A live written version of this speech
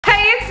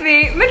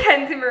It's me,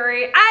 Mackenzie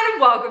Marie, and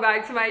welcome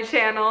back to my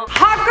channel.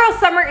 Hot girl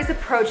summer is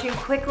approaching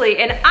quickly,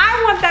 and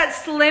I want that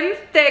slim,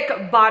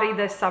 thick body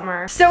this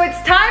summer. So it's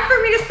time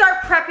for me to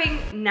start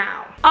prepping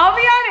now. I'll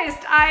be honest,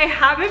 I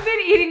haven't been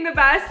eating the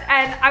best,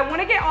 and I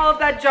want to get all of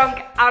that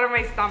junk out of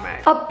my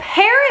stomach.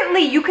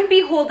 Apparently, you can be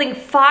holding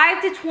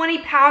 5 to 20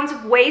 pounds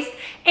of waste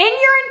in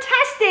your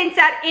intestines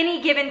at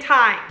any given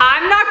time.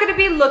 I'm not going to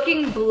be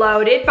looking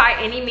bloated by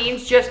any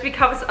means just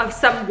because of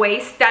some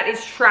waste that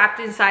is trapped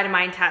inside of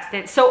my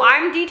intestines. So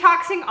I'm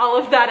detoxing all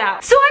of that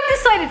out. So I've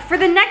decided for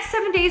the next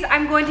 7 days,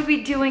 I'm going to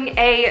be doing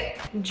a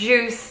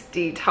juice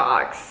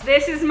detox.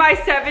 This is my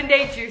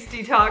 7-day juice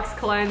detox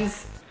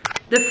cleanse.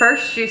 The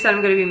first juice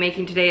I'm going to be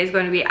making today is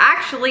going to be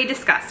actually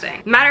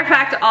disgusting. Matter of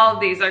fact, all of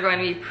these are going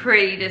to be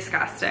pretty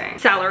disgusting.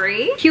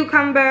 Celery,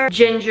 cucumber,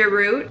 ginger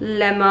root,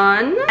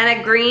 lemon,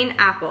 and a green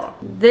apple.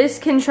 This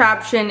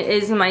contraption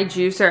is my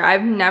juicer.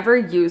 I've never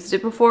used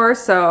it before,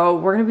 so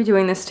we're going to be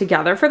doing this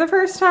together for the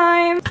first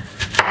time.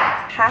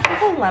 Half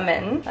of a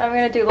lemon. I'm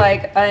going to do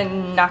like a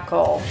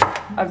knuckle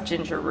of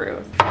ginger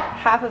root.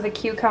 Half of a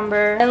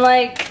cucumber, and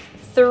like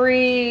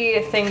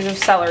 3 things of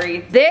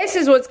celery. This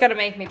is what's gonna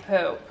make me poop.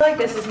 I feel like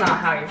this is not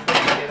how you're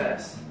supposed to do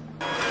this.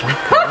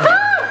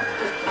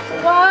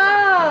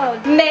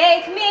 Wow!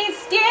 Make me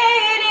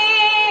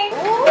skinny!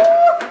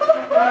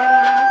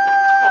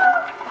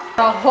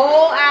 A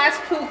whole ass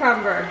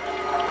cucumber.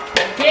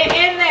 Get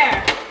in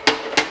there.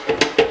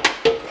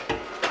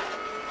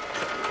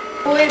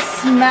 Oh, it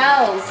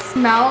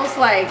smells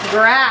like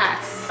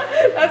grass.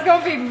 That's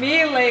gonna be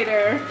me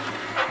later.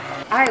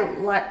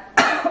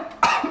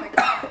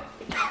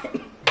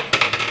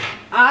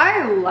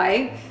 I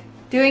like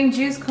doing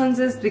juice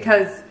cleanses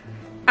because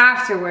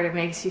afterward it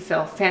makes you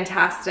feel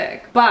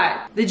fantastic.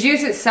 But the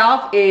juice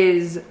itself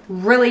is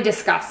really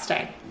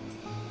disgusting.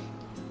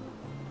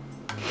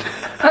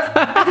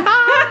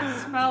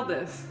 Smell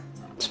this.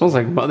 It smells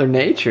like Mother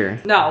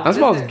Nature. No. That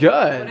smells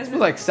good. It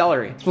smells like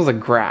celery. It smells like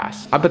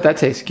grass. I bet that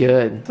tastes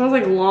good. It smells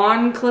like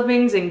lawn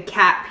clippings and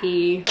cat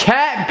pee.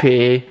 Cat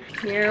pee?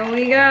 Here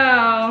we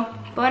go.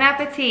 Bon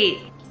appetit.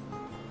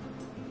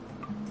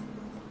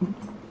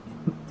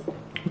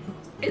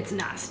 It's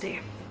nasty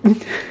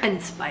and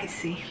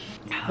spicy.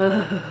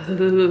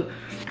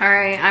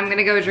 Alright, I'm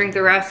gonna go drink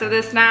the rest of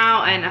this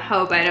now and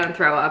hope I don't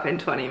throw up in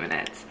 20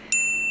 minutes.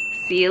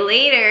 See you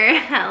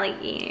later,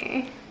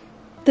 alligator.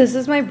 This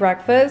is my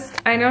breakfast.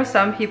 I know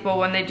some people,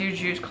 when they do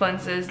juice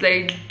cleanses,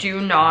 they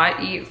do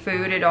not eat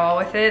food at all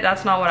with it.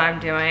 That's not what I'm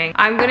doing.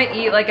 I'm gonna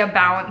eat like a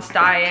balanced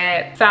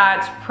diet,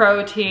 fats,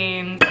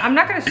 protein. I'm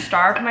not gonna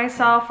starve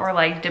myself or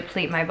like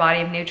deplete my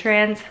body of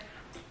nutrients.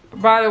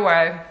 By the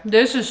way,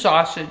 this is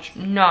sausage,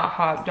 not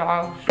hot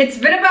dogs. It's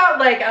been about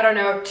like, I don't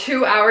know,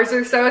 2 hours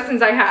or so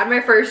since I had my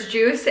first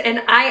juice,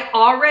 and I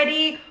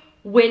already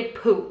went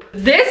poop.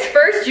 This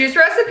first juice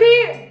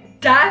recipe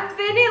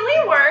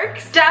definitely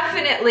works.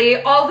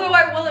 Definitely. Although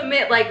I will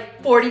admit,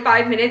 like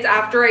 45 minutes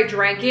after I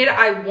drank it,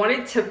 I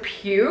wanted to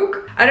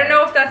puke. I don't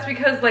know if that's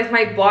because like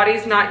my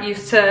body's not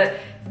used to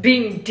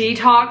being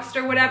detoxed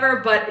or whatever,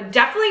 but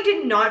definitely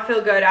did not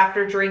feel good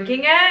after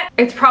drinking it.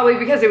 It's probably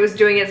because it was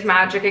doing its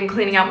magic and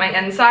cleaning out my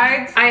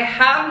insides. I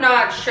have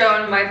not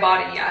shown my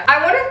body yet.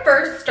 I want to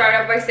first start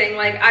out by saying,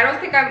 like, I don't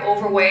think I'm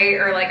overweight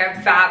or like I'm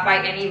fat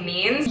by any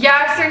means.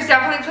 Yes, there's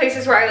definitely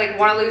places where I like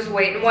want to lose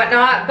weight and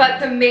whatnot,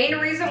 but the main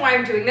reason why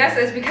I'm doing this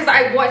is because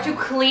I want to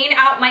clean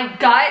out my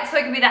gut so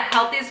I can be the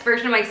healthiest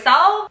version of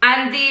myself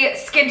and the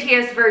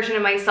skintiest version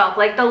of myself,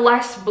 like the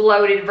less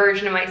bloated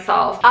version of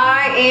myself.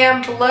 I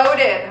am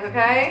bloated.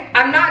 Okay?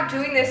 I'm not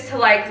doing this to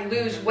like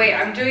lose weight.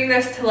 I'm doing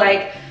this to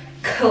like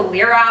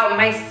clear out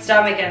my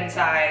stomach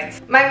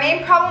insides. My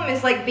main problem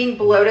is like being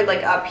bloated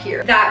like up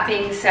here. That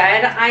being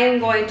said, I am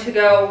going to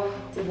go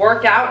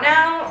work out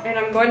now, and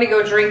I'm going to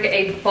go drink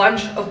a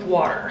bunch of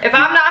water. If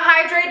I'm not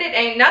hydrated,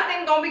 ain't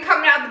nothing gonna be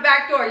coming out the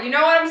back door. You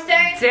know what I'm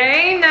saying?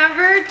 Day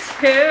number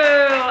 2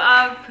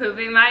 of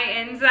pooping my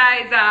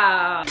insides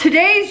out.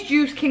 Today's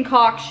juice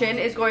concoction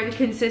is going to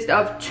consist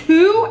of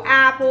 2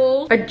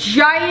 apples, a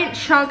giant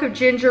chunk of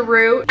ginger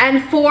root,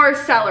 and 4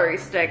 celery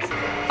sticks.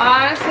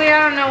 Honestly,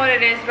 I don't know what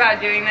it is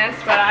about doing this,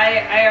 but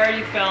I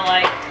already feel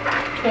like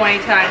 20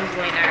 times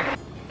leaner.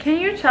 Can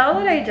you tell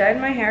that I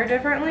dyed my hair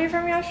differently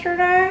from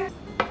yesterday?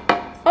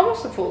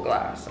 Almost a full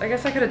glass. I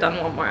guess I could have done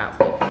 1 more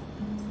apple.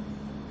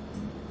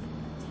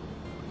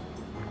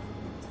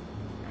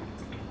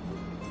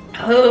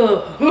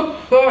 Oh,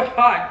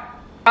 hot.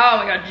 Oh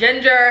my god,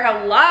 ginger,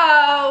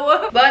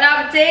 hello. Bon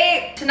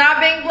appetit to not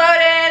being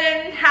bloated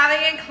and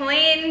having a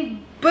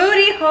clean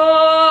booty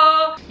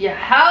hole. Your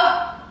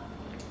health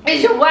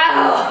is your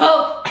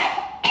wealth.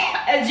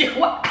 Is your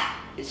wealth.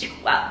 Is your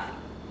wealth.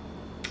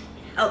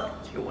 Health.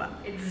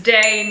 It's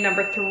day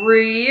number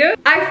 3.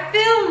 I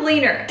feel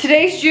leaner.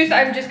 Today's juice,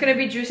 I'm just gonna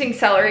be juicing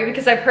celery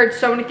because I've heard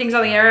so many things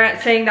on the internet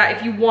saying that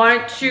if you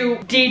want to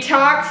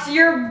detox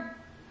your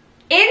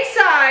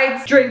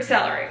insides, drink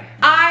celery.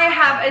 I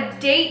have a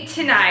date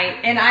tonight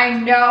and I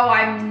know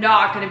I'm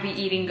not gonna be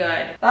eating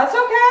good. That's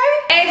okay.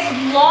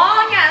 As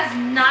long as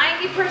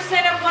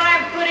 90% of what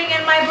I'm putting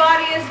in my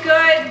body is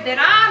good, then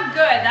I'm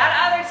good.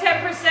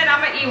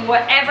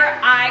 whatever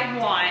I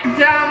want.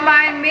 Don't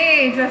mind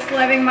me, just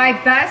living my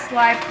best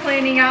life,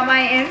 cleaning out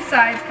my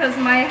insides because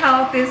my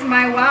health is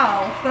my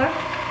wealth.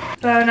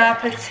 Bon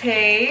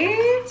appetit.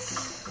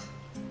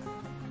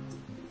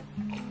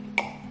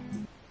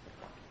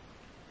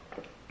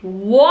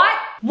 What?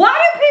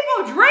 Why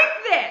do people drink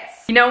this?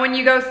 You know when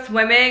you go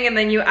swimming and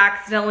then you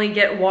accidentally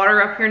get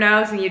water up your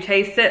nose and you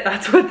taste it?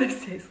 That's what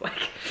this tastes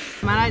like.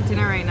 I'm at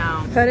dinner right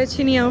now.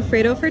 Fettuccine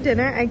Alfredo for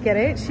dinner. I get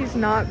it. She's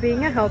not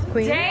being a health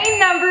queen. Day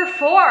number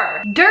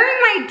 4. During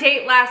my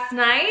date last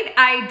night,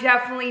 I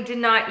definitely did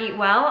not eat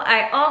well.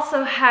 I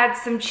also had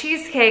some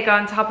cheesecake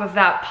on top of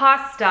that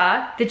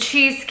pasta. The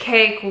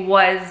cheesecake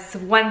was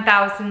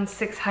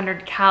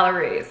 1,600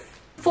 calories.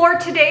 For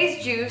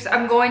today's juice,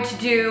 I'm going to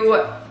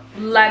do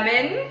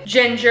lemon,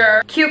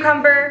 ginger,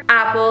 cucumber,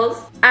 apples,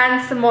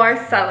 and some more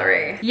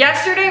celery.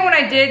 Yesterday when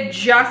I did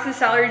just the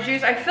celery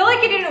juice, I feel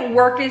like it didn't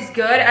work as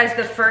good as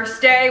the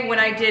first day when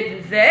I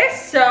did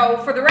this.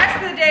 So for the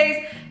rest of the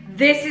days,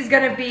 this is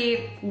gonna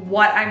be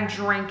what I'm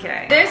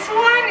drinking. This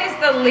one is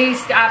the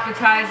least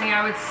appetizing,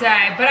 I would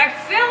say, but I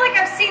feel like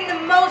I've seen the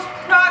most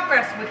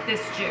progress with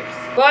this juice.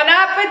 Bon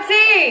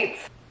appetit!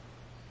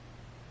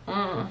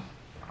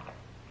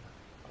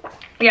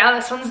 Yeah,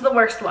 this one's the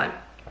worst one.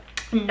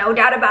 No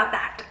doubt about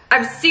that.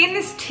 I've seen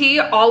this tea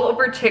all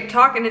over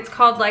TikTok and it's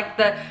called like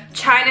the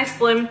China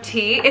Slim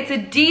tea. It's a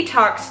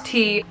detox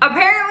tea.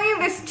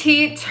 Apparently this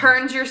tea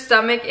turns your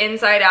stomach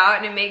inside out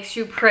and it makes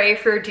you pray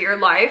for dear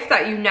life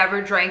that you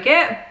never drank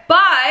it.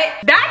 But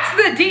that's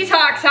the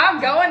detox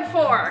I'm going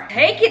for.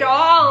 Take it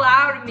all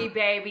out of me,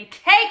 baby.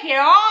 Take it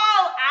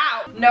all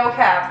out. No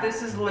cap,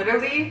 this is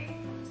literally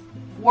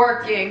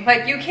working.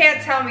 Like you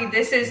can't tell me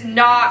this is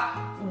not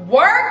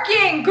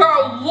working,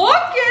 girl. Look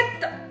at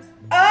the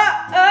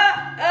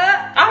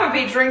I'm gonna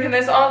be drinking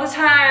this all the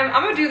time.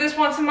 I'm gonna do this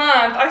once a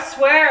month, I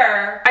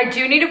swear. I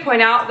do need to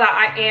point out that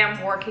I am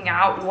working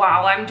out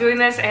while I'm doing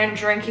this and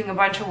drinking a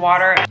bunch of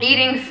water,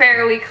 eating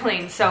fairly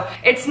clean. So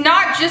it's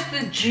not just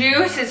the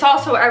juice, it's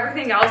also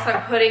everything else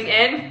I'm putting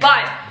in,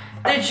 but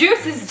the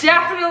juice is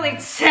definitely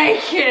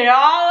taking it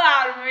all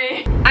out of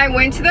me. I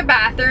went to the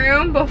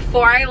bathroom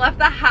before I left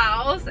the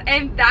house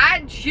and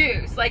that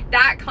juice, like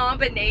that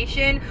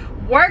combination,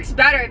 works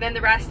better than the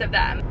rest of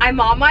them.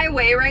 I'm on my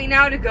way right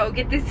now to go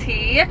get the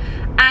tea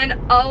and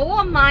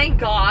oh my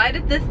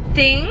god, the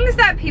things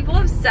that people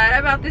have said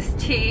about this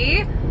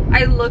tea,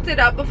 I looked it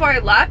up before I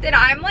left and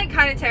I'm like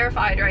kind of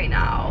terrified right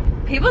now.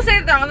 People say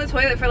that they're on the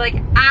toilet for like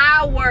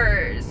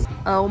hours.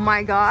 Oh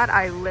my god,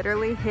 I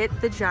literally hit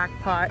the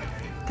jackpot.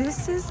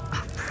 This is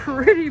a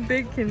pretty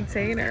big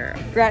container.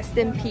 Rest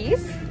in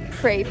peace.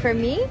 Pray for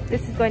me.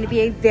 This is going to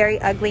be a very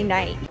ugly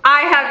night.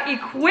 I have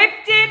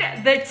equipped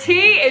the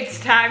tea. It's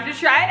time to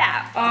try it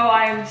out. Oh,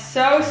 I am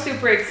so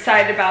super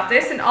excited about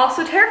this and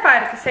also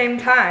terrified at the same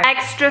time.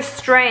 Extra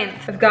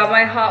strength. I've got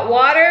my hot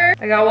water.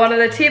 I got one of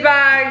the tea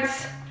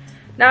bags.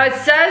 Now it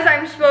says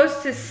I'm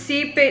supposed to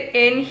seep it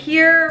in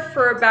here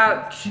for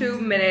about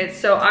 2 minutes.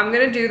 So I'm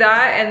gonna do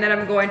that and then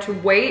I'm going to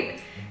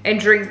wait and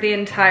drink the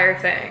entire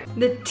thing.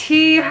 The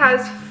tea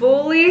has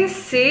fully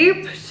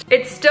seeped.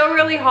 It's still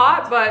really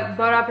hot, but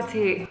bon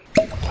appetit.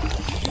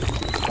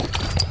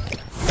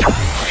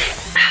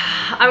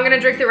 I'm gonna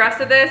drink the rest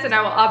of this and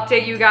I will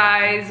update you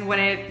guys when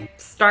it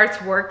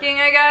starts working,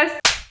 I guess.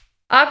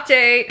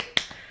 Update.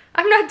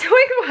 I'm not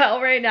doing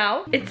well right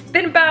now. It's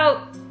been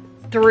about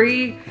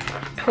 3+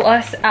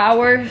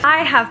 hours. I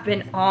have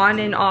been on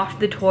and off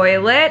the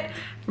toilet,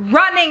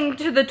 running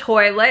to the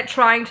toilet,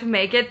 trying to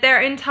make it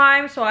there in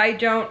time so I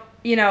don't,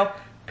 you know,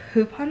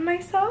 poop on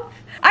myself.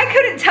 I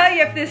couldn't tell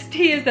you if this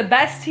tea is the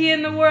best tea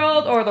in the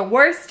world or the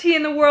worst tea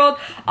in the world.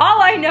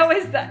 All I know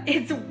is that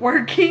it's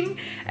working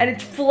and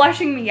it's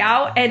flushing me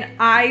out and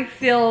I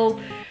feel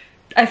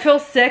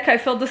sick, I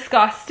feel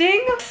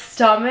disgusting.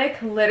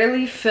 Stomach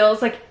literally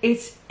feels like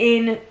it's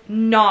in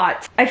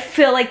knots. I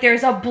feel like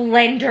there's a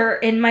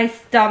blender in my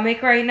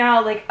stomach right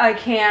now. Like I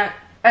can't.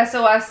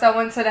 SOS,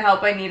 someone send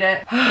help, I need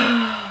it.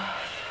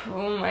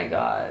 Oh my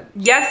god.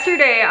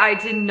 Yesterday I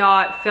did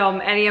not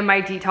film any of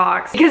my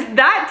detox because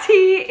that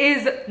tea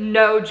is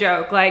no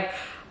joke. Like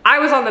I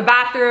was on the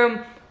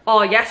bathroom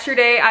all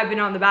yesterday. I've been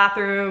on the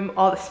bathroom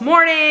all this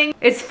morning.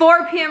 It's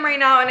 4 p.m. right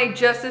now and I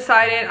just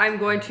decided I'm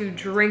going to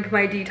drink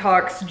my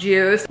detox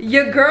juice.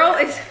 Your girl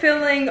is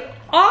feeling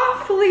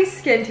awfully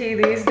skinty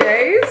these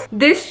days.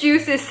 This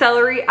juice is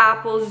celery,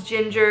 apples,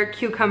 ginger,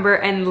 cucumber,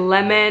 and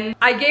lemon.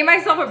 I gave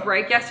myself a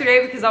break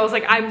yesterday because I was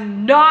like,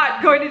 I'm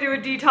not going to do a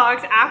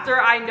detox after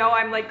I know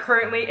I'm like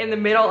currently in the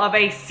middle of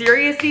a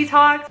serious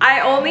detox. I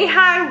only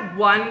had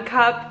 1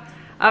 cup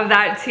of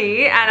that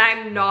tea and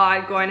I'm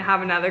not going to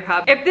have another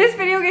cup. If this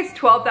video gets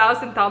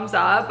 12,000 thumbs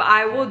up,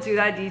 I will do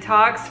that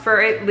detox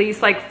for at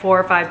least like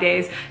 4 or 5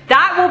 days.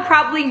 That will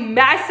probably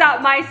mess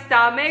up my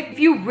stomach. If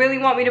you really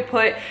want me to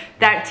put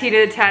that tea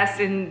to the test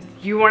and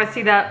you want to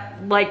see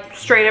that like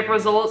straight up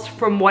results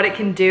from what it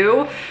can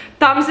do,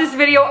 thumbs this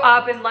video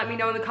up and let me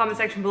know in the comment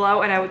section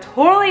below, and I would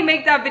totally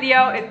make that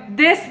video if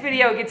this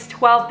video gets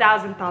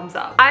 12,000 thumbs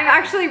up. I'm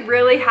actually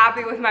really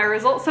happy with my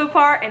results so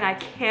far, and I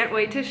can't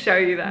wait to show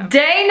you them.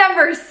 Day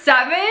number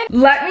 7.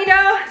 Let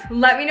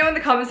me know in the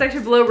comment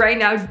section below right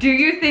now, do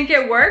you think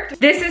it worked?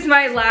 This is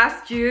my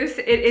last juice.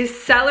 It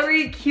is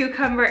celery,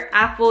 cucumber,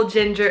 apple,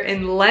 ginger,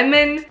 and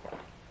lemon.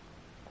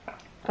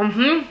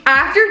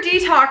 After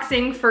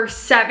detoxing for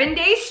 7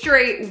 days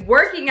straight,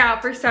 working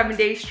out for 7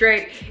 days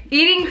straight,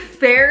 eating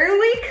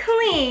fairly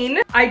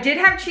clean, I did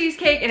have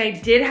cheesecake and I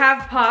did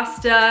have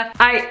pasta.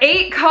 I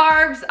ate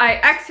carbs, I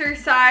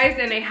exercised,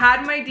 and I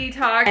had my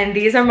detox, and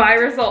these are my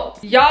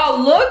results. Y'all,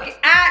 look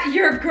at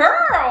your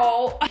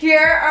girl. Here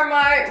are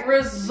my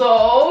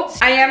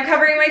results. I am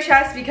covering my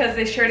chest because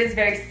this shirt is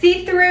very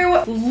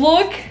see-through.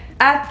 Look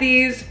at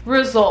these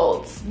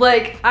results.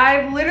 Like,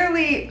 I've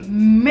literally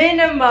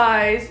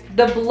minimized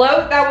the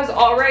bloat that was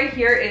all right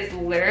here is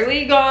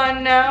literally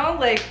gone now.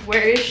 Like,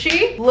 where is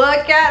she?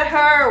 Look at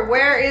her,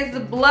 where is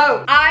the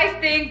bloat? I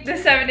think the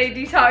 7-day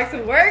detox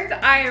works.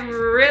 I am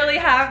really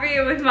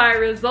happy with my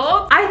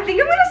results. I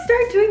think I'm gonna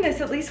start doing this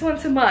at least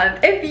once a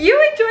month. If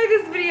you enjoyed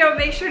this video,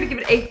 make sure to give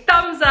it a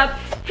thumbs up,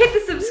 hit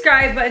the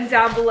subscribe button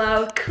down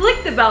below,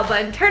 click the bell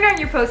button, turn on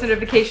your post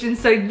notifications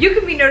so you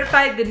can be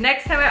notified the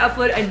next time I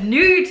upload a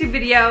new YouTube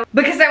video,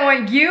 because I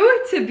want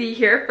you to be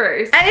here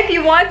first. And if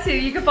you want to,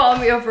 you can follow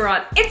me over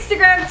on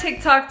Instagram,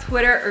 TikTok,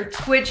 Twitter, or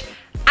Twitch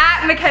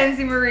at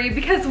Mackenzie Marie,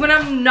 because when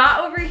I'm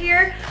not over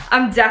here,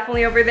 I'm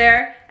definitely over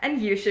there,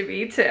 and you should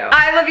be too.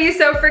 I love you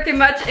so freaking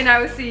much, and I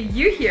will see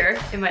you here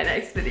in my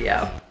next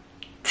video.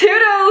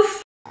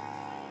 Toodles!